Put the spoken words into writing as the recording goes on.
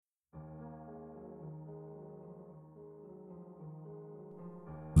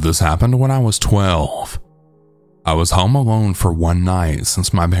This happened when I was 12. I was home alone for one night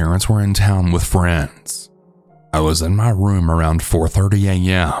since my parents were in town with friends. I was in my room around 4:30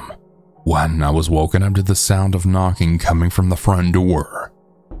 a.m. when I was woken up to the sound of knocking coming from the front door.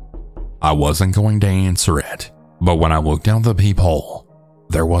 I wasn't going to answer it, but when I looked out the peephole,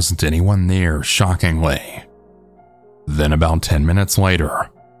 there wasn't anyone there, shockingly. Then about 10 minutes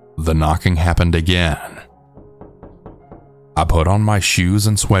later, the knocking happened again. I put on my shoes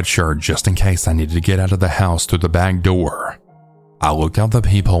and sweatshirt just in case I needed to get out of the house through the back door. I looked out the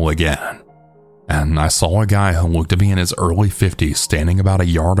peephole again, and I saw a guy who looked to be in his early 50s standing about a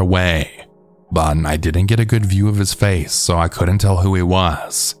yard away, but I didn't get a good view of his face, so I couldn't tell who he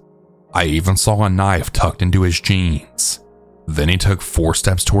was. I even saw a knife tucked into his jeans. Then he took 4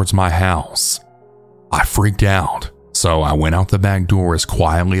 steps towards my house. I freaked out, so I went out the back door as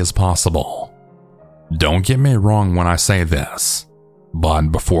quietly as possible. Don't get me wrong when I say this,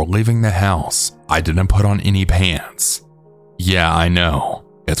 but before leaving the house, I didn't put on any pants. Yeah, I know,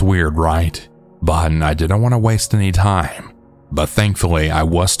 it's weird, right? But I didn't want to waste any time. But thankfully, I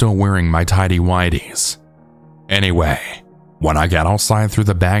was still wearing my tidy whities. Anyway, when I got outside through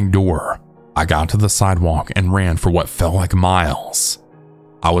the back door, I got to the sidewalk and ran for what felt like miles.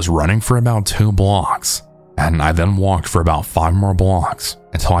 I was running for about 2 blocks, and I then walked for about 5 more blocks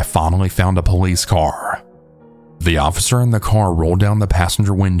until I finally found a police car. The officer in the car rolled down the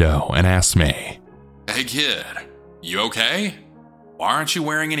passenger window and asked me, "Hey kid, you okay? Why aren't you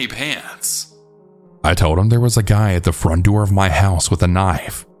wearing any pants?" I told him there was a guy at the front door of my house with a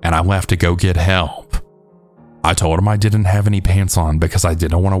knife, and I left to go get help. I told him I didn't have any pants on because I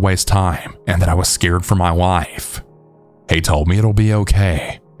didn't want to waste time and that I was scared for my life. He told me it'll be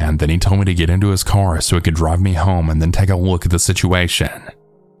okay, and then he told me to get into his car so he could drive me home and then take a look at the situation.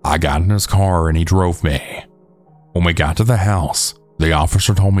 I got in his car and he drove me. When we got to the house, the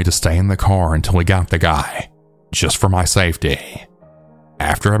officer told me to stay in the car until he got the guy, just for my safety.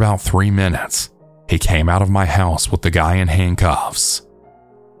 After about 3 minutes, he came out of my house with the guy in handcuffs.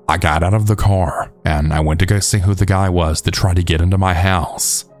 I got out of the car and I went to go see who the guy was that tried to get into my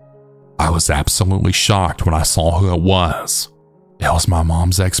house. I was absolutely shocked when I saw who it was. It was my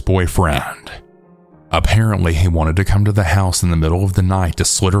mom's ex-boyfriend. Apparently, he wanted to come to the house in the middle of the night to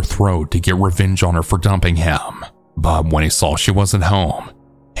slit her throat to get revenge on her for dumping him. But when he saw she wasn't home,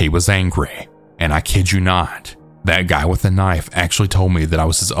 he was angry, and I kid you not, that guy with the knife actually told me that I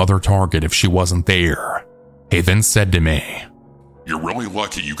was his other target if she wasn't there. He then said to me, "You're really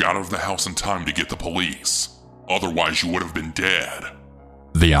lucky you got out of the house in time to get the police. Otherwise, you would have been dead."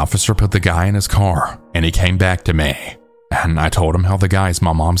 The officer put the guy in his car, and he came back to me, and I told him how the guy's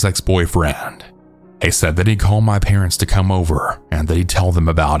my mom's ex-boyfriend. He said that he'd call my parents to come over and that he'd tell them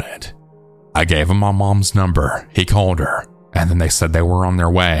about it. I gave him my mom's number, he called her, and then they said they were on their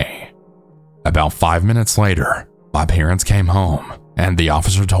way. About 5 minutes later, my parents came home, and the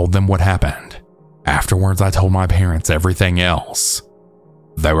officer told them what happened. Afterwards, I told my parents everything else.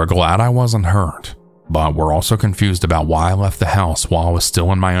 They were glad I wasn't hurt, but were also confused about why I left the house while I was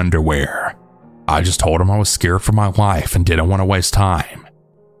still in my underwear. I just told them I was scared for my life and didn't want to waste time.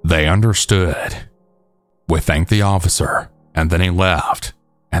 They understood. We thanked the officer, and then he left,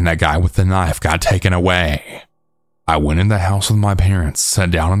 and that guy with the knife got taken away. I went in the house with my parents,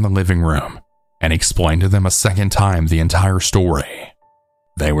 sat down in the living room, and explained to them a second time the entire story.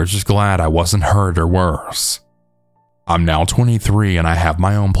 They were just glad I wasn't hurt or worse. I'm now 23 and I have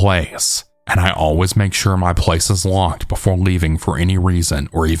my own place, and I always make sure my place is locked before leaving for any reason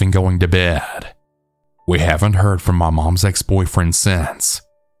or even going to bed. We haven't heard from my mom's ex-boyfriend since,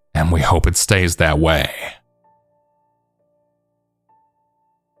 and we hope it stays that way.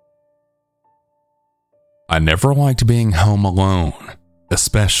 I never liked being home alone,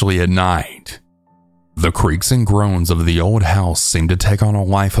 especially at night. The creaks and groans of the old house seemed to take on a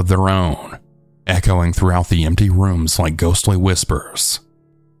life of their own, echoing throughout the empty rooms like ghostly whispers.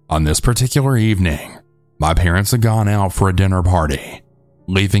 On this particular evening, my parents had gone out for a dinner party,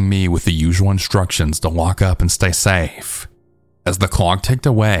 leaving me with the usual instructions to lock up and stay safe. As the clock ticked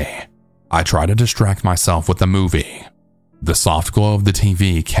away, I tried to distract myself with a movie, the soft glow of the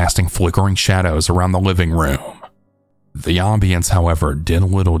TV casting flickering shadows around the living room. The ambience, however, did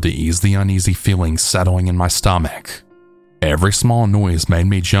little to ease the uneasy feeling settling in my stomach. Every small noise made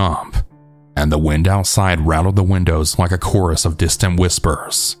me jump, and the wind outside rattled the windows like a chorus of distant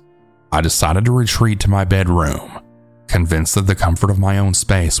whispers. I decided to retreat to my bedroom, convinced that the comfort of my own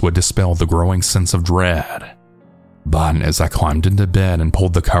space would dispel the growing sense of dread. But as I climbed into bed and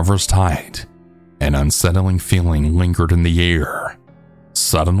pulled the covers tight, an unsettling feeling lingered in the air.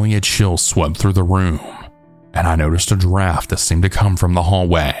 Suddenly a chill swept through the room, and I noticed a draft that seemed to come from the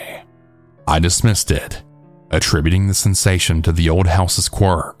hallway. I dismissed it, attributing the sensation to the old house's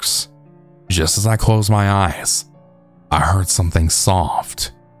quirks. Just as I closed my eyes, I heard something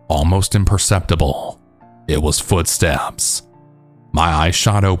soft, almost imperceptible. It was footsteps. My eyes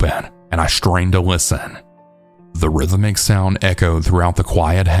shot open, and I strained to listen. The rhythmic sound echoed throughout the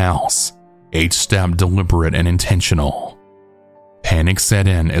quiet house, each step deliberate and intentional. Panic set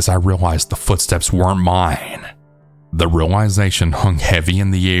in as I realized the footsteps weren't mine. The realization hung heavy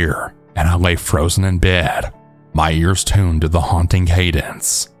in the air, and I lay frozen in bed, my ears tuned to the haunting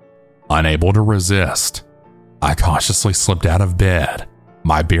cadence. Unable to resist, I cautiously slipped out of bed,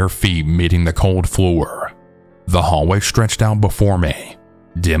 my bare feet meeting the cold floor. The hallway stretched out before me,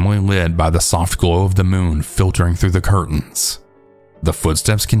 dimly lit by the soft glow of the moon filtering through the curtains. The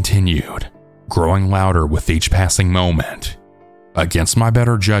footsteps continued, growing louder with each passing moment. Against my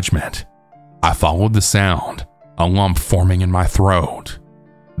better judgment, I followed the sound, a lump forming in my throat.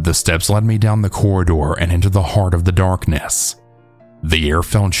 The steps led me down the corridor and into the heart of the darkness. The air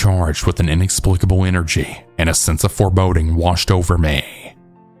felt charged with an inexplicable energy, and a sense of foreboding washed over me.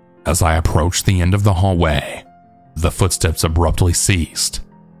 As I approached the end of the hallway, the footsteps abruptly ceased.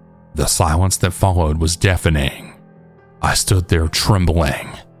 The silence that followed was deafening. I stood there trembling,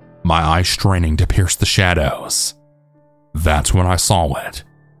 my eyes straining to pierce the shadows. That's when I saw it.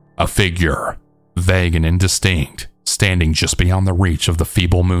 A figure, vague and indistinct, standing just beyond the reach of the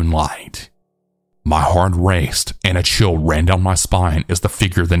feeble moonlight. My heart raced and a chill ran down my spine as the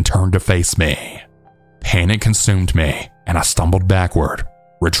figure then turned to face me. Panic consumed me, and I stumbled backward,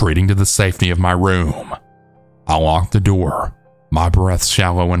 retreating to the safety of my room. I locked the door, my breath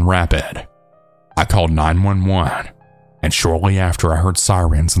shallow and rapid. I called 911, and shortly after I heard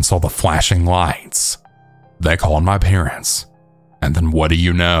sirens and saw the flashing lights. They called my parents, and then what do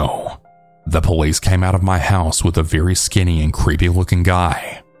you know? The police came out of my house with a very skinny and creepy-looking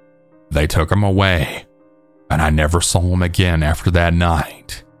guy. They took him away, and I never saw him again after that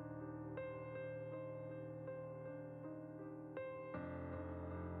night.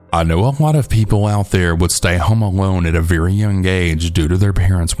 I know a lot of people out there would stay home alone at a very young age due to their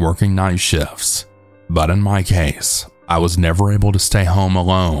parents working night shifts, but in my case, I was never able to stay home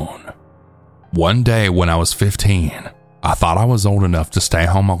alone. One day when I was 15, I thought I was old enough to stay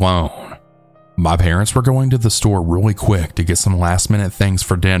home alone. My parents were going to the store really quick to get some last-minute things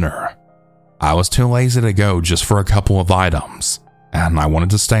for dinner. I was too lazy to go just for a couple of items, and I wanted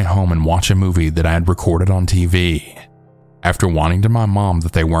to stay home and watch a movie that I had recorded on TV. After wanting to my mom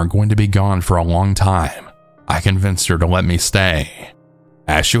that they weren't going to be gone for a long time, I convinced her to let me stay.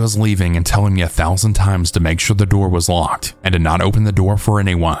 As she was leaving and telling me 1,000 times to make sure the door was locked and to not open the door for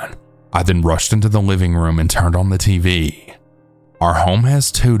anyone, I then rushed into the living room and turned on the TV. Our home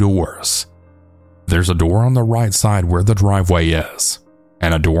has 2 doors. There's a door on the right side where the driveway is,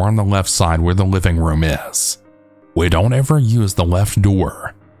 and a door on the left side where the living room is. We don't ever use the left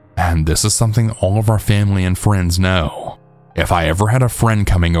door, and this is something all of our family and friends know. If I ever had a friend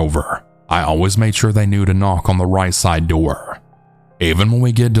coming over, I always made sure they knew to knock on the right side door. Even when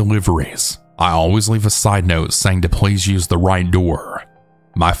we get deliveries, I always leave a side note saying to please use the right door.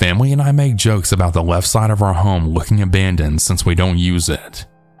 My family and I make jokes about the left side of our home looking abandoned since we don't use it.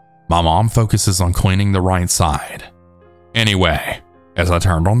 My mom focuses on cleaning the right side. Anyway, as I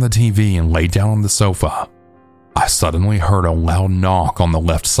turned on the TV and laid down on the sofa, I suddenly heard a loud knock on the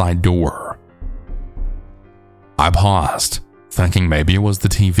left side door. I paused, thinking maybe it was the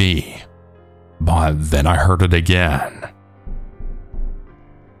TV, but then I heard it again.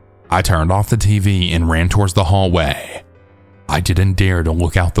 I turned off the TV and ran towards the hallway. I didn't dare to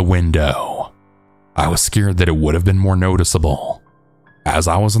look out the window. I was scared that it would have been more noticeable. As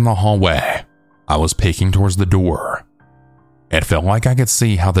I was in the hallway, I was peeking towards the door. It felt like I could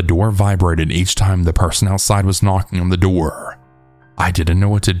see how the door vibrated each time the person outside was knocking on the door. I didn't know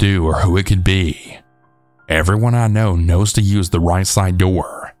what to do or who it could be. Everyone I know knows to use the right side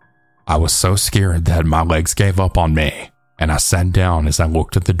door. I was so scared that my legs gave up on me, and I sat down as I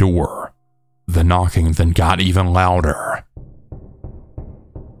looked at the door. The knocking then got even louder.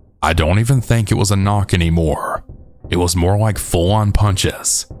 I don't even think it was a knock anymore. It was more like full-on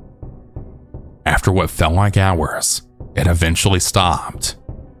punches. After what felt like hours, it eventually stopped.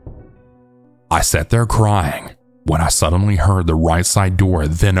 I sat there crying when I suddenly heard the right side door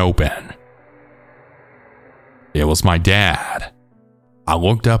then open. It was my dad. I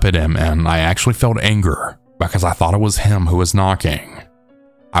looked up at him and I actually felt anger because I thought it was him who was knocking.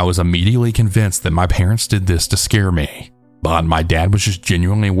 I was immediately convinced that my parents did this to scare me, but my dad was just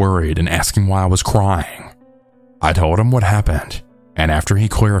genuinely worried and asking why I was crying. I told him what happened, and after he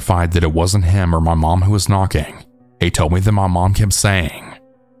clarified that it wasn't him or my mom who was knocking, he told me that my mom kept saying,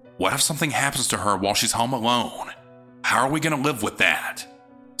 "What if something happens to her while she's home alone? How are we going to live with that?"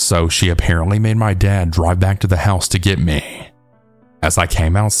 So she apparently made my dad drive back to the house to get me. As I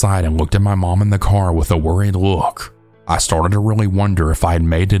came outside and looked at my mom in the car with a worried look, I started to really wonder if I had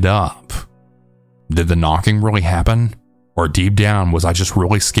made it up. Did the knocking really happen? Or deep down, was I just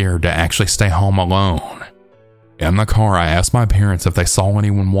really scared to actually stay home alone? In the car, I asked my parents if they saw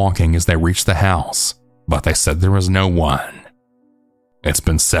anyone walking as they reached the house, but they said there was no one. It's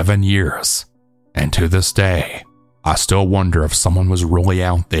been 7 years, and to this day, I still wonder if someone was really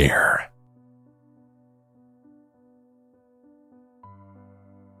out there.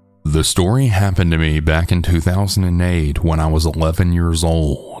 The story happened to me back in 2008 when I was 11 years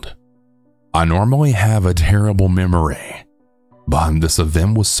old. I normally have a terrible memory, but this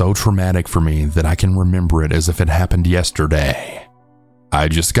event was so traumatic for me that I can remember it as if it happened yesterday. I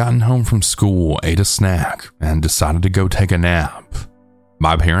had just gotten home from school, ate a snack, and decided to go take a nap.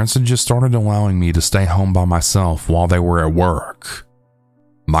 My parents had just started allowing me to stay home by myself while they were at work.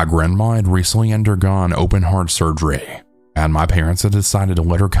 My grandma had recently undergone open heart surgery, and my parents had decided to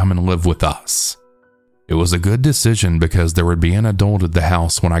let her come and live with us. It was a good decision because there would be an adult at the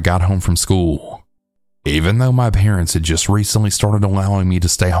house when I got home from school. Even though my parents had just recently started allowing me to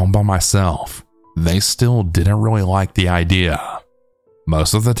stay home by myself, they still didn't really like the idea.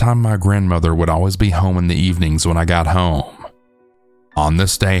 Most of the time, my grandmother would always be home in the evenings when I got home. On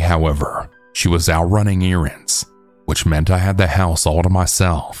this day, however, she was out running errands, which meant I had the house all to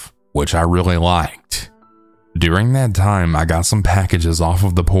myself, which I really liked. During that time, I got some packages off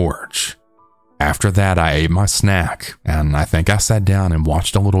of the porch. After that, I ate my snack, and I think I sat down and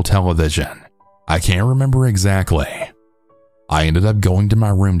watched a little television. I can't remember exactly. I ended up going to my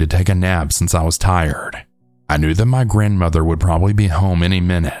room to take a nap since I was tired. I knew that my grandmother would probably be home any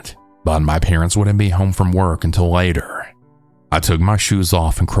minute, but my parents wouldn't be home from work until later. I took my shoes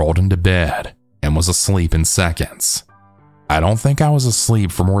off and crawled into bed and was asleep in seconds. I don't think I was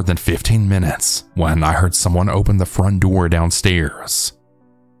asleep for more than 15 minutes when I heard someone open the front door downstairs.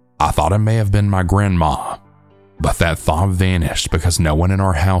 I thought it may have been my grandma, but that thought vanished because no one in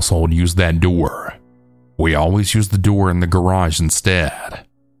our household used that door. We always used the door in the garage instead.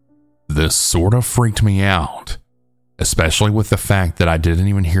 This sort of freaked me out, especially with the fact that I didn't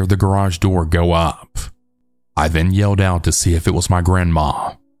even hear the garage door go up. I then yelled out to see if it was my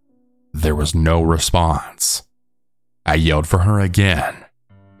grandma. There was no response. I yelled for her again.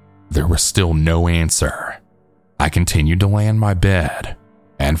 There was still no answer. I continued to lay in my bed,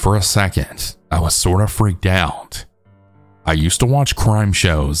 and for a second, I was sort of freaked out. I used to watch crime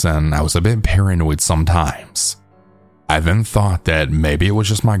shows, and I was a bit paranoid sometimes. I then thought that maybe it was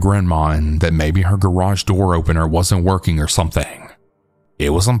just my grandma and that maybe her garage door opener wasn't working or something. It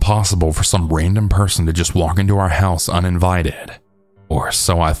was impossible for some random person to just walk into our house uninvited, or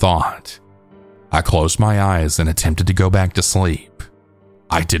so I thought. I closed my eyes and attempted to go back to sleep.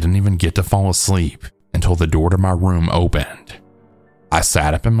 I didn't even get to fall asleep until the door to my room opened. I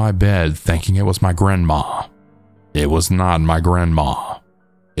sat up in my bed thinking it was my grandma. It was not my grandma.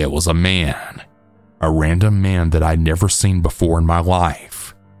 It was a man. A random man that I'd never seen before in my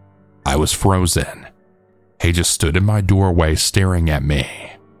life. I was frozen. He just stood in my doorway staring at me.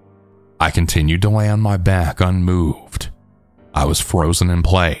 I continued to lay on my back unmoved. I was frozen in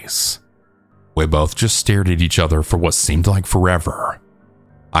place. We both just stared at each other for what seemed like forever.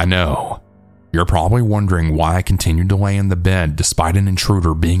 I know. You're probably wondering why I continued to lay in the bed despite an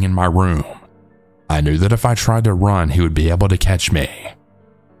intruder being in my room. I knew that if I tried to run, he would be able to catch me.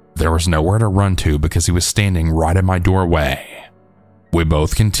 There was nowhere to run to because he was standing right at my doorway. We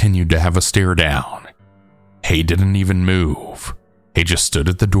both continued to have a stare down. He didn't even move. He just stood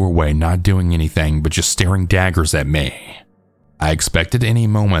at the doorway not doing anything but just staring daggers at me. I expected any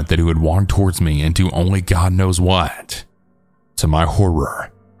moment that he would walk towards me and do only God knows what. To my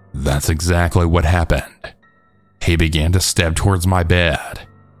horror, that's exactly what happened. He began to step towards my bed.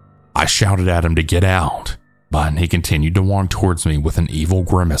 I shouted at him to get out, but he continued to walk towards me with an evil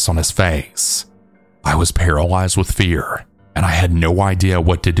grimace on his face. I was paralyzed with fear, and I had no idea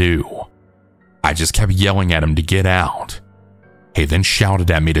what to do. I just kept yelling at him to get out. He then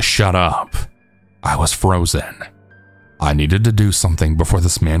shouted at me to shut up. I was frozen. I needed to do something before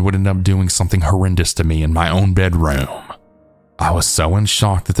this man would end up doing something horrendous to me in my own bedroom. I was so in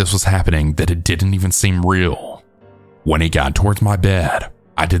shock that this was happening that it didn't even seem real. When he got towards my bed,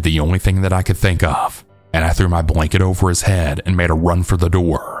 I did the only thing that I could think of, and I threw my blanket over his head and made a run for the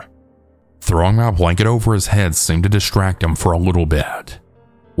door. Throwing my blanket over his head seemed to distract him for a little bit.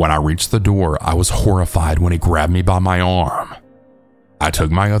 When I reached the door, I was horrified when he grabbed me by my arm. I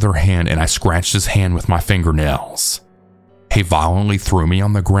took my other hand and I scratched his hand with my fingernails. He violently threw me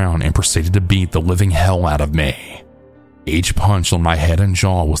on the ground and proceeded to beat the living hell out of me. Each punch on my head and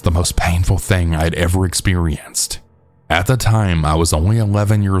jaw was the most painful thing I had ever experienced. At the time, I was only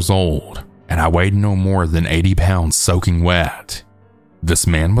 11 years old, and I weighed no more than 80 pounds soaking wet. This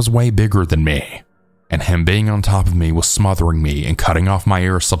man was way bigger than me, and him being on top of me was smothering me and cutting off my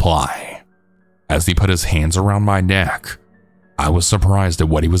air supply. As he put his hands around my neck, I was surprised at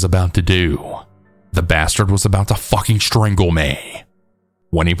what he was about to do. The bastard was about to fucking strangle me.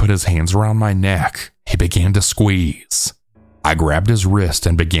 When he put his hands around my neck, he began to squeeze. I grabbed his wrist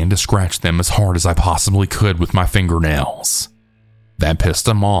and began to scratch them as hard as I possibly could with my fingernails. That pissed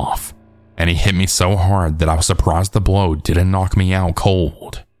him off, and he hit me so hard that I was surprised the blow didn't knock me out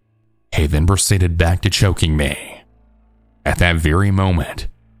cold. He then proceeded back to choking me. At that very moment,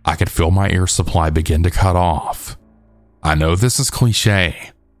 I could feel my air supply begin to cut off. I know this is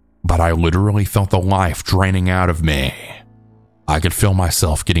cliche, but I literally felt the life draining out of me. I could feel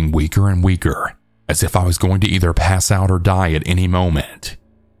myself getting weaker and weaker, as if I was going to either pass out or die at any moment.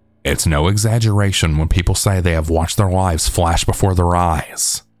 It's no exaggeration when people say they have watched their lives flash before their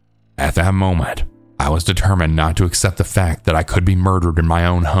eyes. At that moment, I was determined not to accept the fact that I could be murdered in my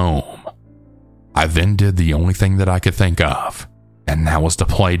own home. I then did the only thing that I could think of, and that was to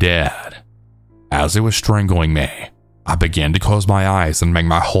play dead. As it was strangling me, I began to close my eyes and make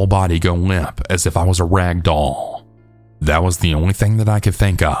my whole body go limp as if I was a rag doll. That was the only thing that I could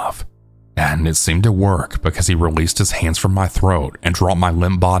think of, and it seemed to work because he released his hands from my throat and dropped my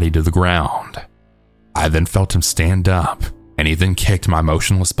limp body to the ground. I then felt him stand up, and he then kicked my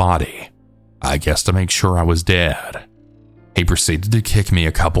motionless body, I guess to make sure I was dead. He proceeded to kick me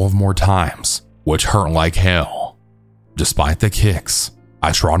a couple of more times, which hurt like hell. Despite the kicks,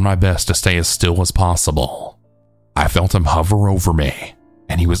 I tried my best to stay as still as possible. I felt him hover over me,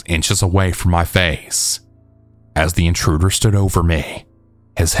 and he was inches away from my face. As the intruder stood over me,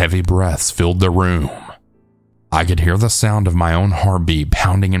 his heavy breaths filled the room. I could hear the sound of my own heartbeat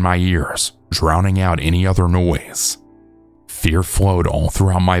pounding in my ears, drowning out any other noise. Fear flowed all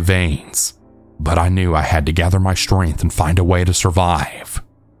throughout my veins, but I knew I had to gather my strength and find a way to survive.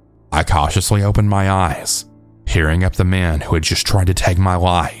 I cautiously opened my eyes, peering up the man who had just tried to take my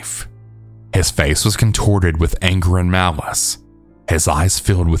life. His face was contorted with anger and malice, his eyes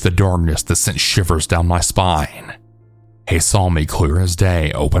filled with the darkness that sent shivers down my spine. He saw me clear as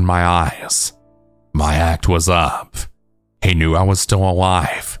day open my eyes. My act was up. He knew I was still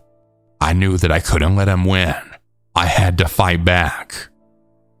alive. I knew that I couldn't let him win. I had to fight back.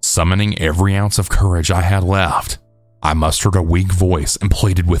 Summoning every ounce of courage I had left, I mustered a weak voice and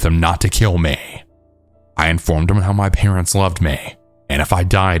pleaded with him not to kill me. I informed him how my parents loved me, and if I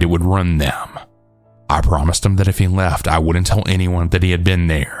died, it would ruin them. I promised him that if he left, I wouldn't tell anyone that he had been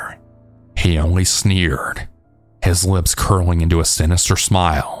there. He only sneered, his lips curling into a sinister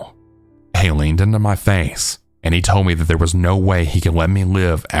smile. He leaned into my face, and he told me that there was no way he could let me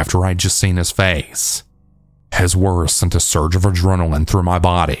live after I'd just seen his face. His words sent a surge of adrenaline through my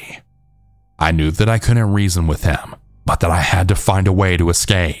body. I knew that I couldn't reason with him, but that I had to find a way to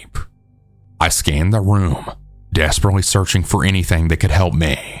escape. I scanned the room, desperately searching for anything that could help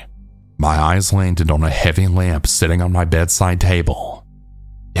me. My eyes landed on a heavy lamp sitting on my bedside table.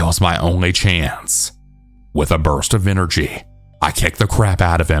 It was my only chance. With a burst of energy, I kicked the crap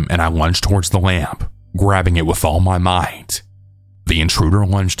out of him and I lunged towards the lamp, grabbing it with all my might. The intruder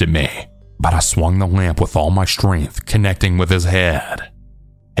lunged at me, but I swung the lamp with all my strength, connecting with his head.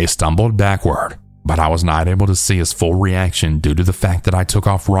 He stumbled backward, but I was not able to see his full reaction due to the fact that I took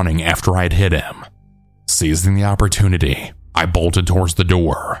off running after I had hit him. Seizing the opportunity, I bolted towards the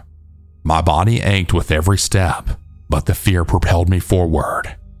door. My body ached with every step, but the fear propelled me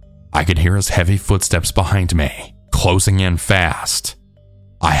forward. I could hear his heavy footsteps behind me, closing in fast.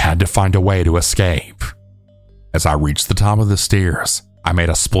 I had to find a way to escape. As I reached the top of the stairs, I made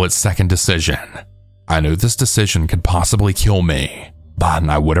a split-second decision. I knew this decision could possibly kill me, but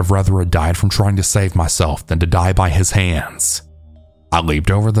I would have rather had died from trying to save myself than to die by his hands. I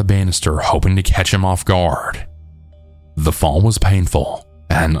leaped over the banister, hoping to catch him off guard. The fall was painful,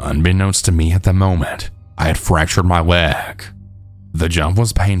 and unbeknownst to me at the moment, I had fractured my leg. The jump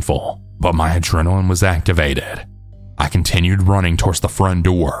was painful, but my adrenaline was activated. I continued running towards the front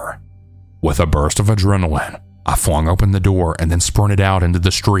door. With a burst of adrenaline, I flung open the door and then sprinted out into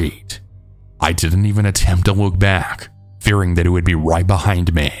the street. I didn't even attempt to look back, fearing that it would be right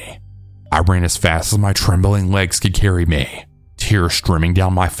behind me. I ran as fast as my trembling legs could carry me, tears streaming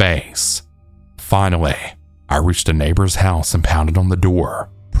down my face. Finally, I reached a neighbor's house and pounded on the door,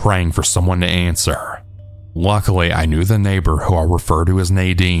 praying for someone to answer. Luckily, I knew the neighbor who I refer to as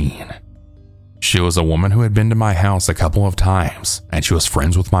Nadine. She was a woman who had been to my house a couple of times, and she was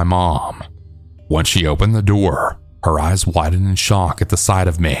friends with my mom. When she opened the door, her eyes widened in shock at the sight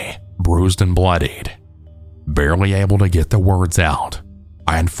of me, bruised and bloodied. Barely able to get the words out,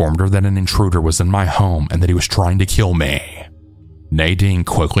 I informed her that an intruder was in my home and that he was trying to kill me. Nadine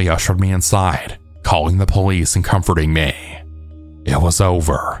quickly ushered me inside, calling the police and comforting me. It was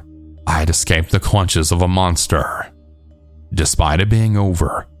over. I had escaped the clutches of a monster. Despite it being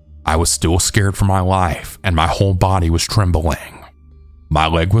over, I was still scared for my life and my whole body was trembling. My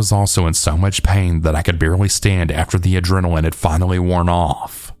leg was also in so much pain that I could barely stand after the adrenaline had finally worn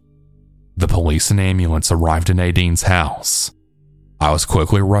off. The police and ambulance arrived at Nadine's house. I was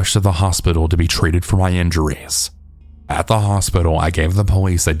quickly rushed to the hospital to be treated for my injuries. At the hospital, I gave the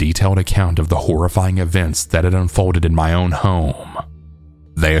police a detailed account of the horrifying events that had unfolded in my own home.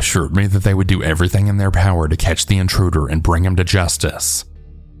 They assured me that they would do everything in their power to catch the intruder and bring him to justice.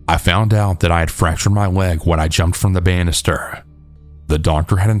 I found out that I had fractured my leg when I jumped from the banister. The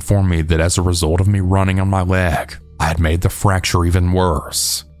doctor had informed me that as a result of me running on my leg, I had made the fracture even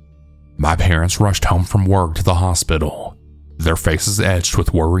worse. My parents rushed home from work to the hospital, their faces etched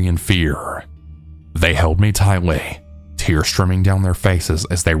with worry and fear. They held me tightly, tears streaming down their faces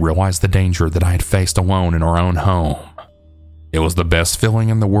as they realized the danger that I had faced alone in our own home. It was the best feeling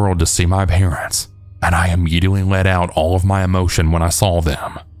in the world to see my parents, and I immediately let out all of my emotion when I saw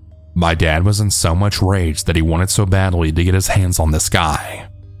them. My dad was in so much rage that he wanted so badly to get his hands on this guy.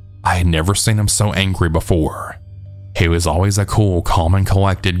 I had never seen him so angry before. He was always a cool, calm, and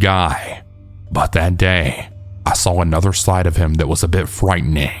collected guy. But that day, I saw another side of him that was a bit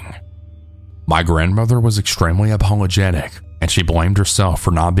frightening. My grandmother was extremely apologetic, and she blamed herself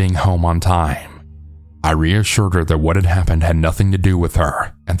for not being home on time. I reassured her that what had happened had nothing to do with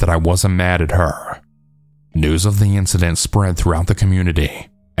her, and that I wasn't mad at her. News of the incident spread throughout the community,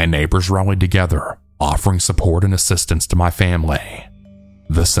 and neighbors rallied together, offering support and assistance to my family.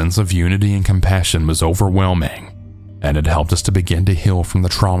 The sense of unity and compassion was overwhelming, and it helped us to begin to heal from the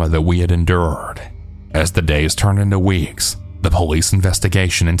trauma that we had endured. As the days turned into weeks, the police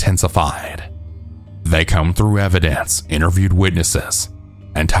investigation intensified. They combed through evidence, interviewed witnesses,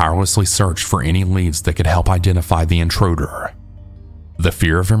 and tirelessly searched for any leads that could help identify the intruder. The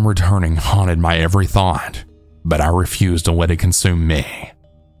fear of him returning haunted my every thought, but I refused to let it consume me.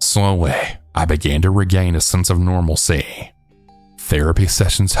 Slowly, I began to regain a sense of normalcy. Therapy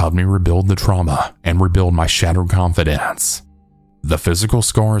sessions helped me rebuild the trauma and rebuild my shattered confidence. The physical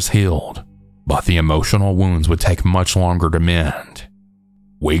scars healed, but the emotional wounds would take much longer to mend.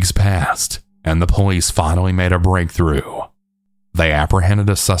 Weeks passed, and the police finally made a breakthrough. They apprehended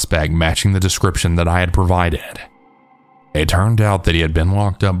a suspect matching the description that I had provided. It turned out that he had been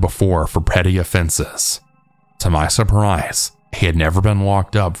locked up before for petty offenses. To my surprise, he had never been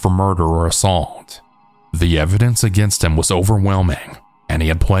locked up for murder or assault. The evidence against him was overwhelming, and he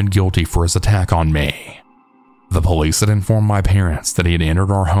had pled guilty for his attack on me. The police had informed my parents that he had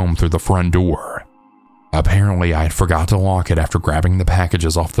entered our home through the front door. Apparently, I had forgot to lock it after grabbing the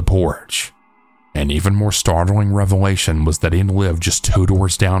packages off the porch. An even more startling revelation was that he had lived just 2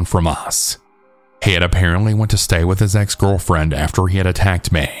 doors down from us. He had apparently went to stay with his ex-girlfriend after he had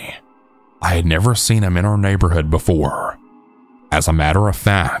attacked me. I had never seen him in our neighborhood before. As a matter of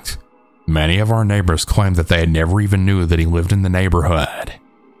fact, many of our neighbors claimed that they had never even knew that he lived in the neighborhood.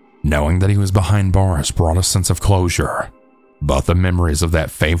 Knowing that he was behind bars brought a sense of closure, but the memories of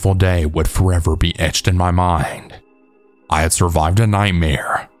that fateful day would forever be etched in my mind. I had survived a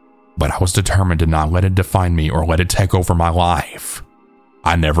nightmare, but I was determined to not let it define me or let it take over my life.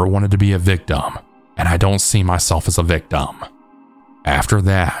 I never wanted to be a victim, and I don't see myself as a victim. After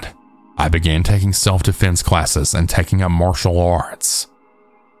that, I began taking self-defense classes and taking up martial arts.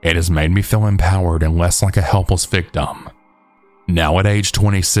 It has made me feel empowered and less like a helpless victim. Now at age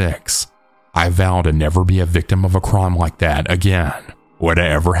 26, I vow to never be a victim of a crime like that again, or to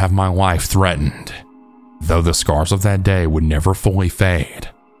ever have my life threatened. Though the scars of that day would never fully fade,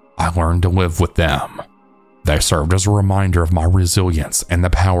 I learned to live with them. They served as a reminder of my resilience and the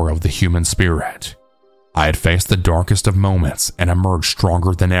power of the human spirit. I had faced the darkest of moments and emerged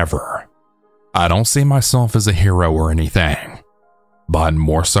stronger than ever. I don't see myself as a hero or anything, but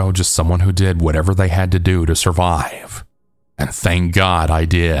more so just someone who did whatever they had to do to survive. And thank God I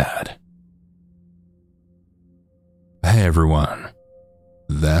did. Hey everyone,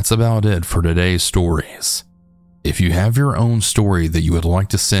 that's about it for today's stories. If you have your own story that you would like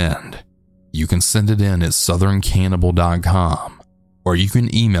to send, you can send it in at southerncannibal.com, or you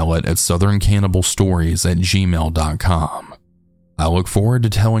can email it at southerncannibalstories@gmail.com. I look forward to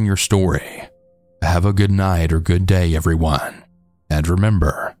telling your story. Have a good night or good day, everyone. And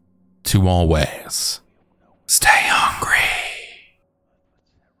remember to always stay